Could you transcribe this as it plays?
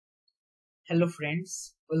Hello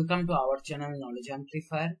friends, welcome to our channel Knowledge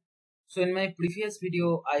Amplifier. So in my previous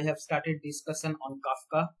video, I have started discussion on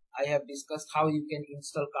Kafka. I have discussed how you can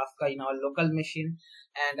install Kafka in our local machine,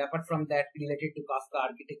 and apart from that, related to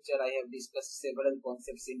Kafka architecture, I have discussed several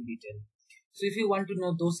concepts in detail. So if you want to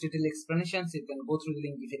know those detailed explanations, you can go through the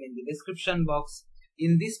link given in the description box.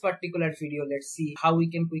 In this particular video, let's see how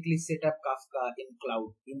we can quickly set up Kafka in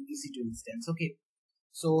cloud in EC2 instance. Okay,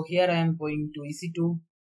 so here I am going to EC2.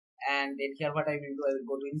 And then here what I will do, I will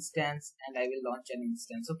go to instance and I will launch an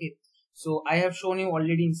instance. Okay, so I have shown you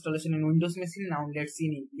already installation in Windows machine. Now let's see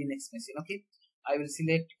in Linux machine. Okay, I will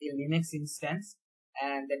select a Linux instance,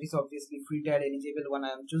 and that is obviously free tier eligible one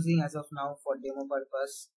I am choosing as of now for demo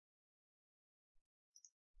purpose.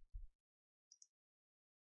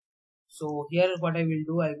 So here what I will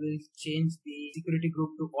do, I will change the security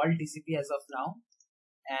group to all TCP as of now,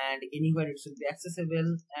 and anywhere it should be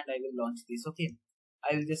accessible, and I will launch this. Okay,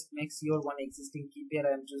 I will just make sure one existing key pair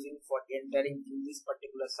I am choosing for entering in this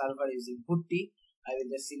particular server using putty. I will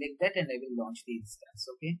just select that and I will launch the instance.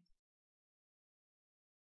 Okay,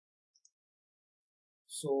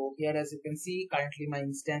 so here as you can see, currently my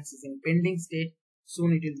instance is in pending state.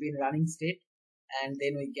 Soon it will be in running state, and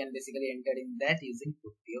then we can basically enter in that using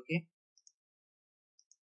putty. Okay,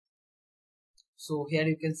 so here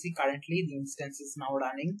you can see currently the instance is now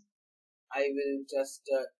running. I will just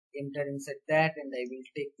enter inside that, and I will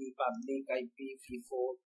take the public IPv4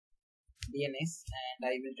 DNS and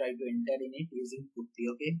I will try to enter in it using putty.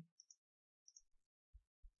 Okay,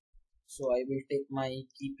 so I will take my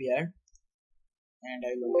key pair and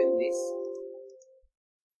I will open this.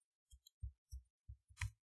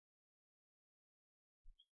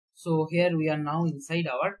 So here we are now inside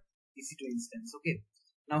our EC2 instance. Okay,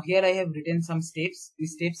 now here I have written some steps.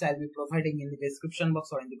 These steps I will be providing in the description box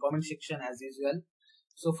or in the comment section as usual.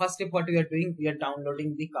 So first step, what we are doing, we are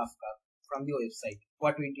downloading the Kafka from the website.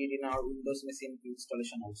 What we did in our Windows machine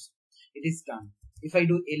installation also. It is done. If I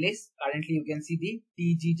do ls, currently you can see the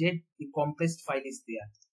tgz, the compressed file is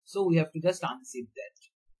there. So we have to just unzip that.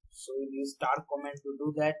 So we'll use tar command to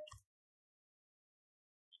do that.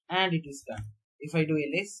 And it is done. If I do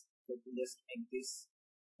ls, let me just make this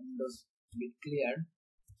Windows bit clear.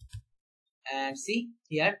 And see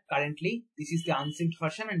here currently this is the unzipped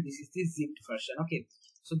version and this is the zipped version. Okay,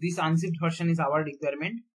 so this unzipped version is our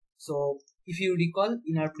requirement. So if you recall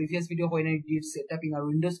in our previous video when I did setup in our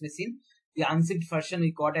Windows machine, the unzipped version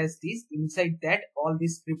we got as this. Inside that all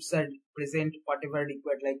these scripts are present, whatever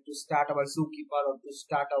required, like to start our Zookeeper or to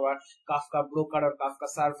start our Kafka Broker or Kafka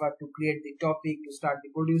server, to create the topic, to start the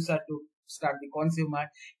producer, to start the consumer.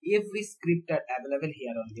 Every script are available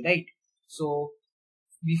here only, right? So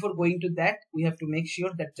before going to that, we have to make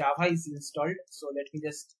sure that Java is installed. So let me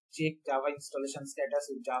just check Java installation status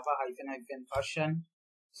with Java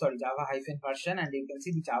version, and you can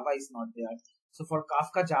see the Java is not there. So for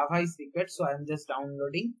Kafka, Java is required. So I am just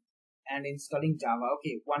downloading and installing Java.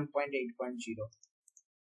 Okay, 1.8.0.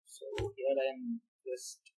 So here I am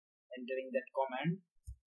just entering that command.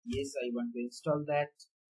 Yes, I want to install that.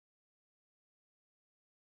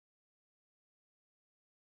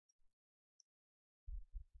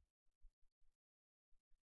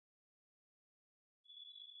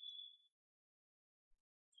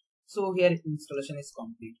 So here installation is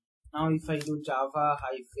complete. Now if I do Java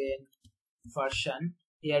version,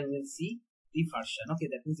 here we'll see the version. Okay,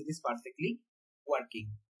 that means it is perfectly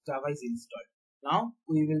working. Java is installed. Now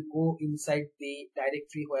we will go inside the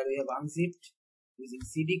directory where we have unzipped using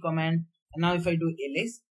cd command. And now if I do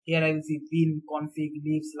ls, here I will see bin, config,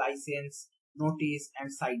 leaves, license, notice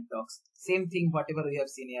and side docs. Same thing whatever we have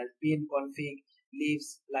seen here, bin, config,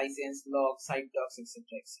 leaves, license, log, side docs, etc,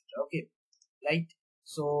 etc. Okay, right?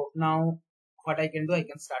 So now what I can do, I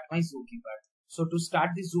can start my Zookeeper. So to start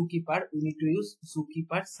the Zookeeper, we need to use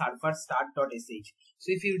Zookeeper server start.sh. So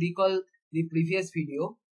if you recall the previous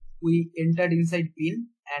video, we entered inside bin,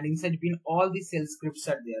 and inside bin all the shell scripts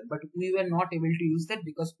are there, but we were not able to use that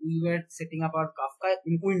because we were setting up our Kafka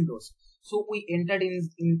in Windows. So we entered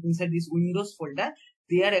inside this Windows folder.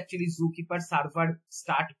 There actually Zookeeper server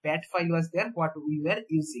start bat file was there, what we were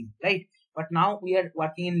using, right? But now we are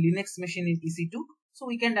working in Linux machine in EC2. So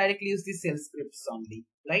we can directly use the shell scripts only,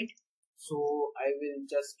 right? So I will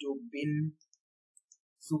just do bin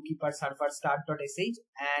Zookeeper server start.sh,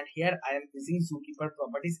 and here I am using Zookeeper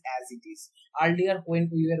properties as it is. Earlier when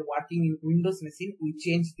we were working in Windows machine, we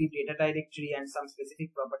changed the data directory and some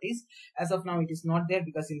specific properties. As of now it is not there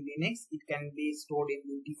because in Linux it can be stored in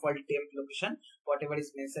the default temp location, whatever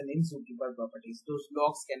is mentioned in Zookeeper properties. Those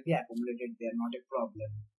logs can be accumulated there, not a problem.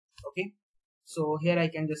 Okay. So here I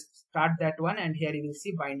can just start that one, and here you will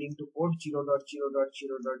see binding to port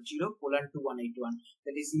 0.0.0.0:2181.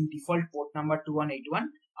 That is in default port number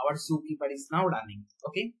 2181. Our Zookeeper is now running.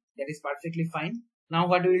 Okay, that is perfectly fine. Now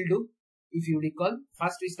what we will do? If you recall,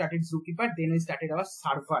 first we started Zookeeper, then we started our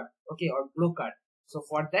server, okay, or broker. So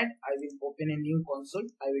for that, I will open a new console.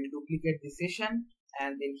 I will duplicate the session,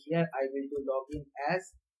 and then here I will do login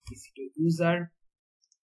as EC2 user,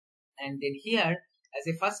 and then here as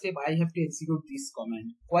a first step I have to execute this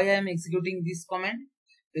command. Why I am executing this command?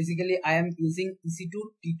 Basically I am using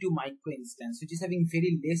EC2 T2 micro instance, which is having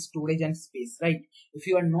very less storage and space, right? If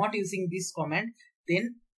you are not using this command,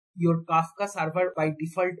 then your Kafka server by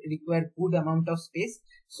default require good amount of space.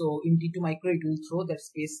 So in T2 micro it will throw that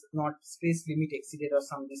space limit exceeded or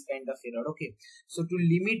some this kind of error. Okay, so to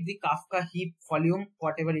limit the Kafka heap volume,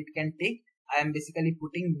 whatever it can take, I am basically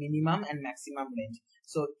putting minimum and maximum range.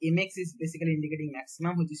 So MX is basically indicating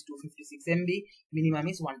maximum, which is 256 MB, minimum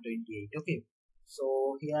is 128. Okay,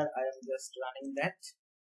 so here I am just running that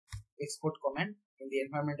export command in the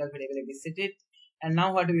environmental variable visited. And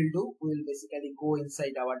now what we will do, we will basically go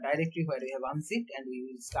inside our directory where we have unzipped, and we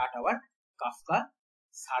will start our Kafka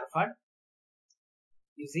server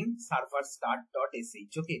using server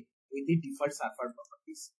start.sh, okay, with the default server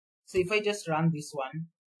properties. So if I just run this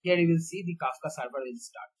one, here you will see the Kafka server will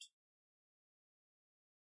start.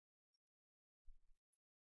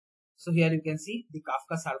 So here you can see the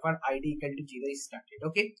Kafka server ID equal to 0 is started.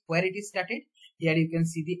 Okay, where it is started? Here you can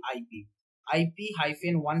see the IP.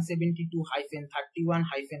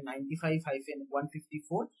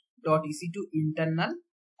 IP-172-95-95-154.ec2 internal,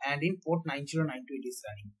 and in port 9092 it is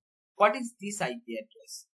running. What is this IP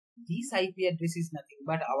address? This IP address is nothing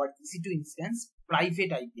but our EC2 instance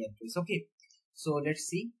private IP address. Okay, so let's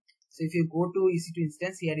see. So if you go to EC2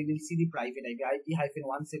 instance, here you will see the private IP,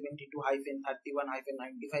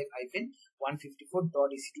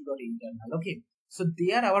 IP-172-35-95-154.ec2.internal. Okay, so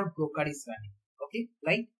there our broker is running. Okay,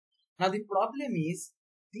 right? Now the problem is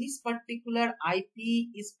this particular IP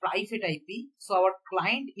is private IP. So our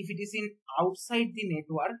client, if it is in outside the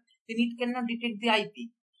network, then it cannot detect the IP.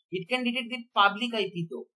 It can detect the public IP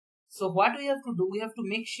though. So what we have to do, we have to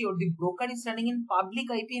make sure the broker is running in public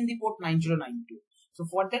IP in the port 9092. So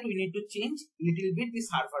for that we need to change little bit the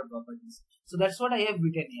server properties. So that's what I have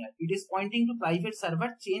written here. It is pointing to private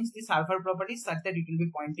server. Change the server properties such that it will be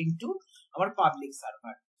pointing to our public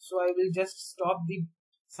server. So I will just stop the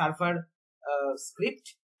server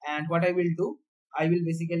script, and what I will do, I will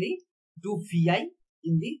basically do VI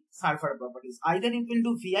in the server properties. Either you can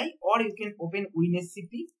do VI or you can open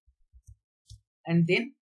WinSCP, and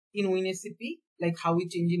then in WinSCP, like how we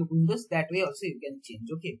change in Windows, that way also you can change.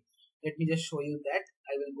 Okay, let me just show you that.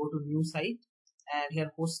 I will go to new site, and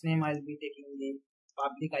here host name I will be taking the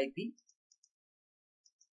public IP,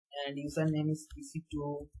 and username is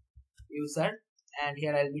EC2 user, and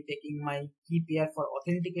here I will be taking my key pair for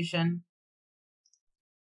authentication.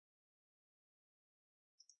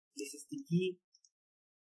 This is the key.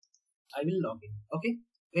 I will log in. Okay,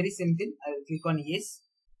 very simple. I will click on yes.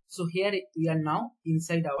 So here we are now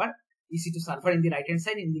inside our EC2 server. In the right hand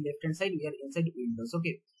side, in the left hand side we are inside Windows.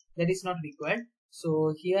 Okay, that is not required.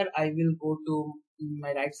 So here I will go to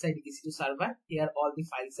my right side EC2 server. Here all the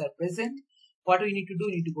files are present. What we need to do,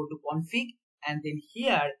 we need to go to config, and then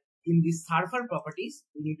here in the server properties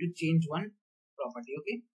we need to change one property.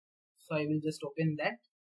 Okay, so I will just open that,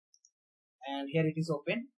 and here it is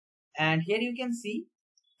open, and here you can see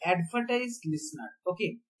advertised listener.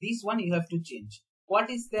 Okay, this one you have to change. What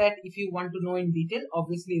is that? If you want to know in detail,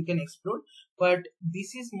 obviously you can explore, but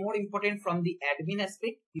this is more important from the admin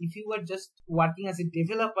aspect. If you are just working as a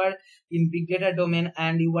developer in big data domain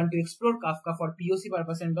and you want to explore Kafka for POC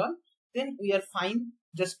purpose and all, then we are fine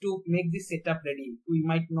just to make the setup ready. We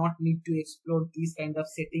might not need to explore these kind of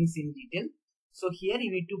settings in detail. So here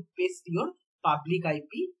you need to paste your public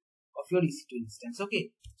IP of your EC2 instance.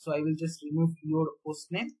 Okay, so I will just remove your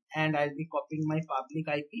host name, and I'll be copying my public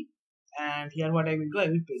IP, and here what I will do, I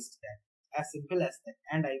will paste that. As simple as that,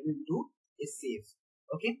 and I will do a save.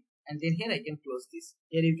 Okay, and then here I can close this.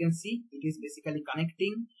 Here you can see it is basically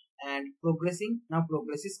connecting and progressing. Now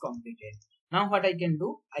progress is completed. Now what I can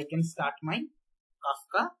do, I can start my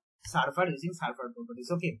Kafka server using server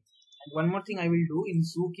properties. Okay, and one more thing I will do in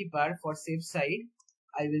Zookeeper for safe side,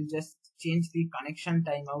 I will just change the connection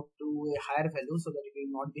timeout to a higher value so that it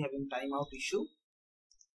will not be having timeout issue.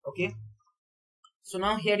 Okay, so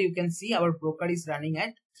now here you can see our broker is running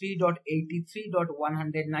at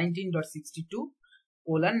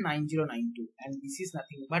 3.83.119.62:9092, and this is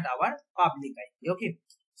nothing but our public IP. Okay,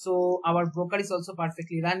 so our broker is also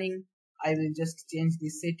perfectly running. I will just change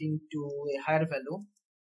this setting to a higher value.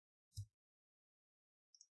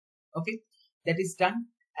 Okay, that is done.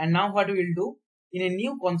 And now what we will do in a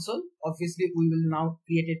new console, obviously we will now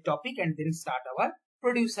create a topic and then start our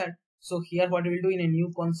producer. So here what we will do in a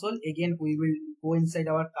new console, again we will go inside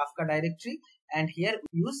our Kafka directory and here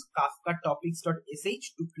use Kafka topics.sh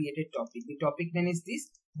to create a topic. The topic name is this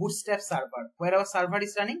bootstrap server. Where our server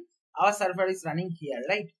is running? Our server is running here,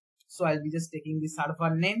 right? So I'll be just taking the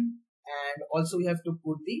server name, and also we have to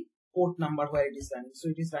put the port number where it is running. So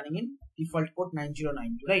it is running in default port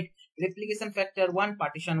 9092, right? Replication factor 1,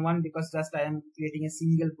 partition 1, because just I am creating a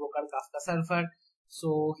single broker Kafka server.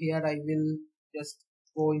 So here I will just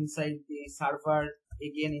go inside the server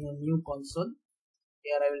again in a new console.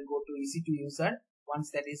 Here I will go to EC2 user.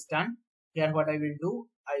 Once that is done, here what I will do,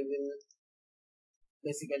 I will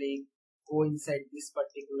basically go inside this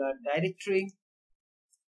particular directory,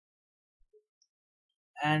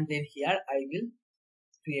 and then here I will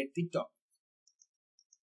create the topic.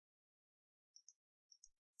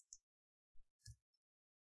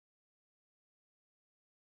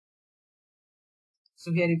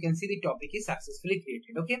 So here you can see the topic is successfully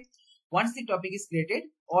created. Okay, once the topic is created,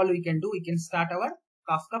 all we can do, we can start our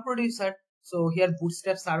Kafka producer. So here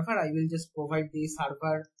bootstrap server, I will just provide the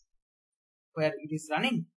server where it is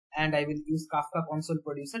running, and I will use Kafka console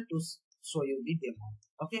producer to show you the demo.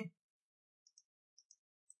 Okay,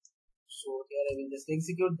 so here I will just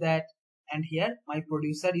execute that, and here my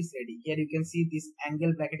producer is ready. Here you can see this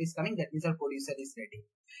angle bracket is coming, that means our producer is ready.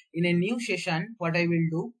 In a new session, what I will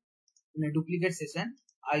do, in a duplicate session,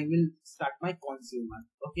 I will start my consumer.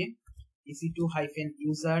 Okay,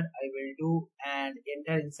 EC2-user I will do, and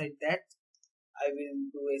enter inside that. I will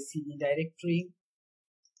do a CD directory,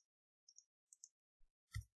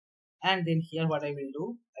 and then here what I will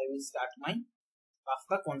do, I will start my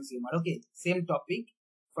Kafka consumer. Okay, same topic.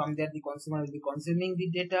 From there the consumer will be consuming the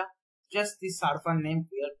data, just the server name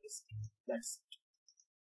we are pasting. That's it.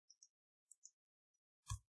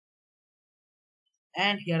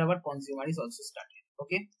 And here our consumer is also started.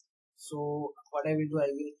 Okay, so what I will do, I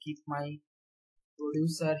will keep my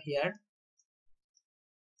producer here,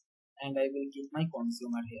 and I will keep my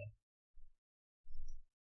consumer here.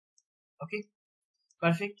 Okay,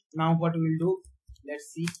 perfect. Now what we will do, let's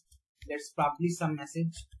see, let's publish some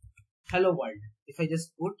message, hello world. If I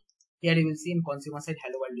just put here, you will see in consumer side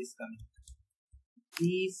hello world is coming.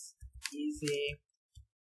 This is a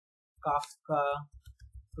Kafka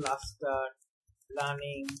cluster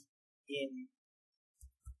running in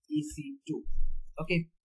EC2. Okay,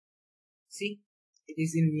 see, it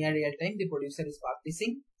is in near real time. The producer is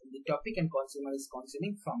publishing the topic and consumer is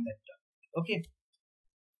consuming from that topic. Okay,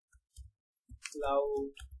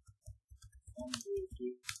 cloud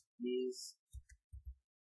computing is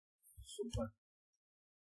super,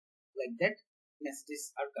 like that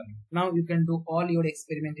messages are coming. Now you can do all your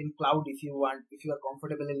experiment in cloud if you want. If you are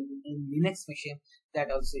comfortable in Linux machine,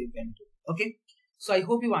 that also you can do. Okay, so I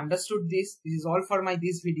hope you understood this. This is all for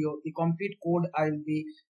this video. The complete code I will be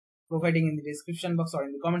providing in the description box or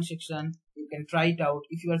in the comment section. You can try it out.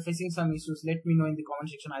 If you are facing some issues, let me know in the comment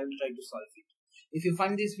section. I will try to solve it. If you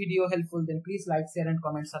find this video helpful, then please like, share and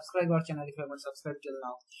comment. Subscribe our channel if you haven't subscribed till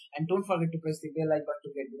now. And don't forget to press the bell icon to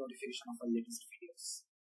get the notification of our latest videos.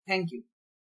 Thank you.